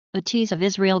a tease of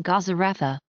Israel-Gaza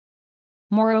rafah.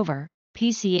 Moreover,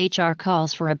 PCHR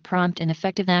calls for a prompt and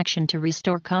effective action to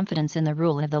restore confidence in the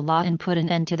rule of the law and put an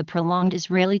end to the prolonged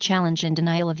Israeli challenge and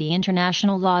denial of the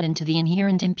international law and to the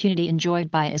inherent impunity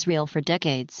enjoyed by Israel for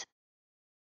decades.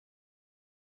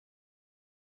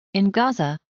 In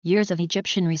Gaza, years of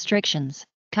Egyptian restrictions,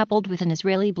 coupled with an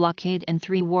Israeli blockade and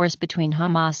 3 wars between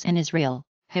Hamas and Israel,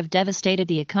 have devastated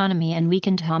the economy and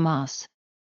weakened Hamas.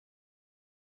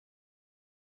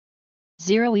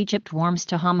 0 Egypt warms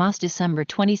to Hamas December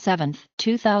 27,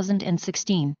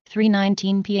 2016,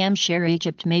 3:19 p.m. Share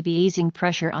Egypt may be easing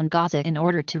pressure on Gaza in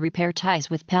order to repair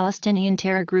ties with Palestinian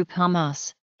terror group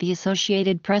Hamas, the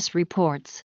Associated Press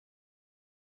reports.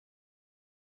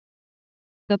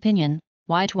 Opinion: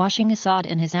 whitewashing Assad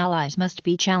and his allies must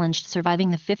be challenged. Surviving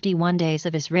the 51 days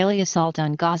of Israeli assault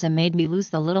on Gaza made me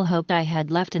lose the little hope I had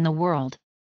left in the world.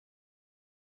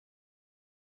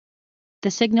 The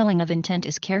signaling of intent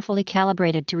is carefully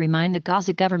calibrated to remind the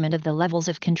Gaza government of the levels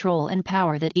of control and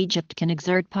power that Egypt can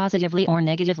exert positively or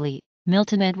negatively,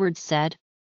 Milton Edwards said.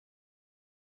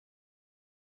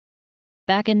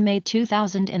 Back in May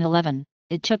 2011,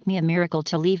 it took me a miracle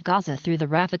to leave Gaza through the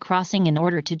Rafah crossing in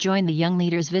order to join the Young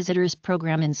Leaders Visitors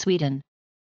program in Sweden.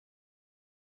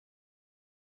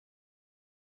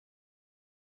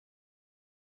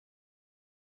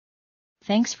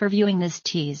 Thanks for viewing this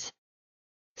tease.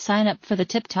 Sign up for the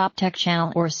Tip Top Tech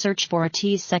channel or search for a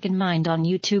Tease Second Mind on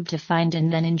YouTube to find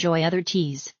and then enjoy other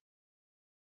teas.